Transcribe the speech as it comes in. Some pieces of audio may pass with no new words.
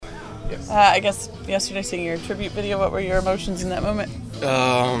I guess yesterday seeing your tribute video, what were your emotions in that moment?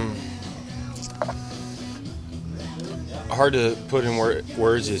 Hard to put in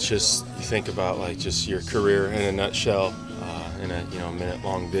words. It's just you think about like just your career in a nutshell in a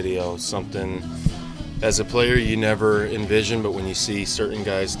minute-long video. Something as a player you never envision, but when you see certain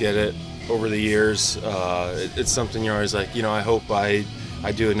guys get it over the years, it's something you're always like, I hope I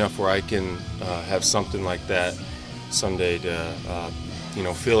do enough where I can have something like that someday to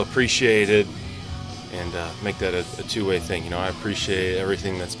feel appreciated and make that a two-way thing. I appreciate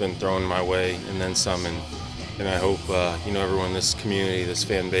everything that's been thrown my way and then some, and I hope everyone in this community, this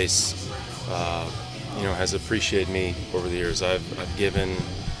fan base, has appreciated me over the years. I've given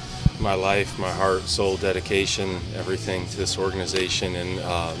my life, my heart, soul, dedication, everything to this organization, and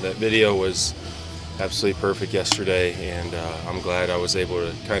that video was absolutely perfect yesterday, and I'm glad I was able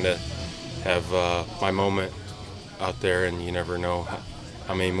to kind of have my moment out there, and you never know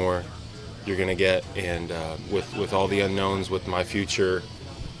how many more you're going to get, and with all the unknowns with my future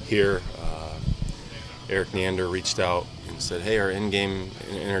here, Eric Neander reached out and said, hey, our in-game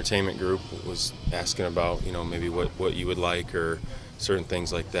entertainment group was asking about, maybe what you would like or certain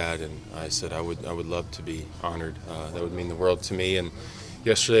things like that, and I said I would love to be honored. That would mean the world to me, and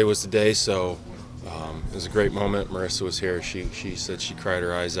yesterday was the day, so it was a great moment. Marissa was here. She said she cried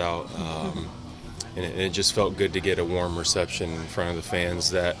her eyes out, and it just felt good to get a warm reception in front of the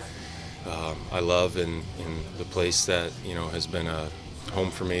fans that I love, and the place that has been a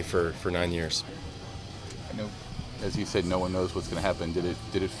home for me for 9 years. I know, as you said, no one knows what's going to happen.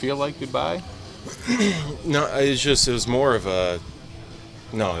 Did it feel like goodbye? No, it was more of it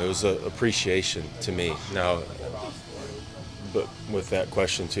was an appreciation to me. Now, but with that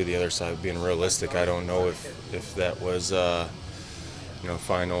question to the other side, being realistic, I don't know if that was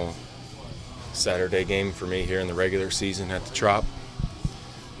final Saturday game for me here in the regular season at the Trop.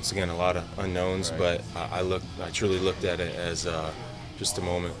 Once again, a lot of unknowns, but I truly looked at it as just a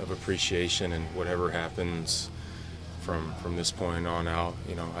moment of appreciation, and whatever happens from this point on out,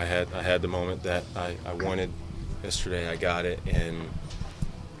 I had the moment that I wanted yesterday. I got it, and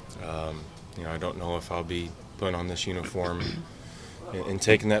I don't know if I'll be putting on this uniform and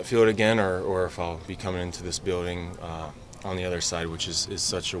taking that field again, or if I'll be coming into this building on the other side, which is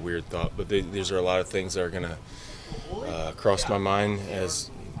such a weird thought. But these are a lot of things that are going to cross my mind as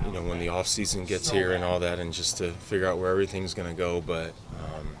when the off season gets here and all that, and just to figure out where everything's going to go. But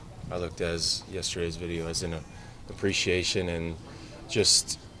I looked at yesterday's video as an appreciation, and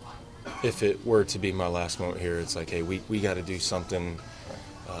just if it were to be my last moment here, it's like, hey, we got to do something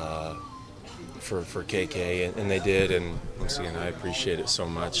for KK, and they did, and once again, I appreciate it so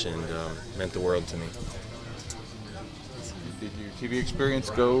much, and meant the world to me. Did your TV experience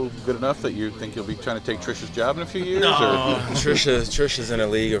go good enough that you think you'll be trying to take Trish's job in a few years? No, Trisha's in a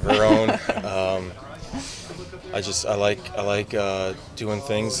league of her own. I like doing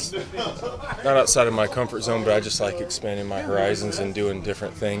things not outside of my comfort zone, but I just like expanding my horizons and doing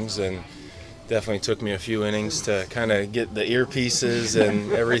different things, and definitely took me a few innings to kind of get the earpieces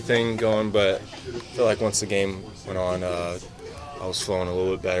and everything going, but I feel like once the game went on, I was flowing a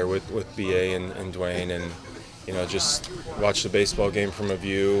little bit better with BA and Dwayne, and just watch the baseball game from a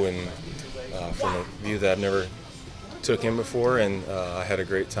view, and from a view that I've never took in before, and I had a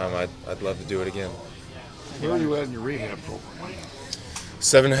great time. I'd love to do it again. Where are you at in your rehab program?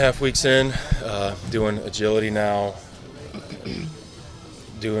 7.5 weeks in, doing agility now,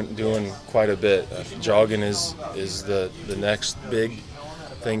 doing quite a bit. Jogging is the next big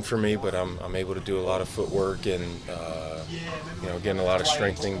thing for me, but I'm able to do a lot of footwork and getting a lot of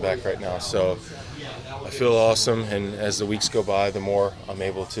strengthening back right now. So I feel awesome, and as the weeks go by, the more I'm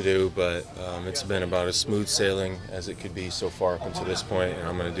able to do. But it's been about as smooth sailing as it could be so far up until this point, and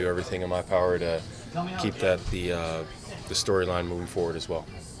I'm going to do everything in my power to keep that the storyline moving forward as well.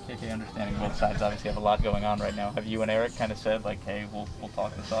 KK, understanding both sides obviously have a lot going on right now. Have you and Eric kind of said, like, hey, we'll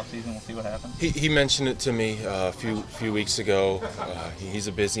talk this offseason, we'll see what happens? He mentioned it to me a few weeks ago. He's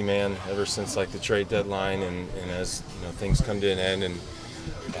a busy man ever since like the trade deadline, and as things come to an end, and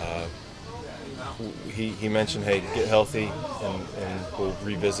he mentioned, hey, get healthy, and we'll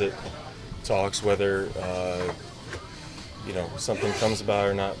revisit talks whether something comes about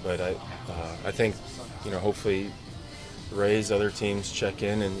or not. But I think hopefully Rays, other teams check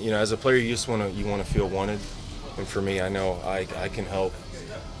in, and as a player you want to feel wanted, and for me, I know I can help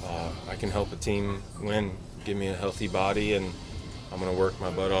a team win. Give me a healthy body, and I'm going to work my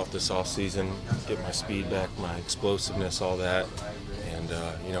butt off this off season, get my speed back, my explosiveness, all that. And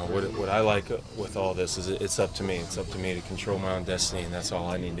what I like with all this is it's up to me. It's up to me to control my own destiny, and that's all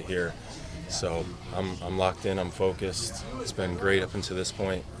I need to hear. So I'm locked in. I'm focused. It's been great up until this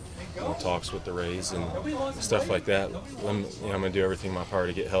point, talks with the Rays and stuff like that. I'm going to do everything in my power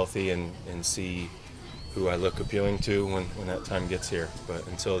to get healthy and see who I look appealing to when that time gets here. But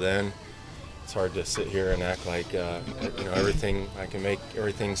until then, it's hard to sit here and act like everything. I can make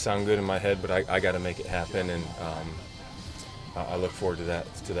everything sound good in my head, but I got to make it happen, and I look forward to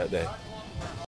that day.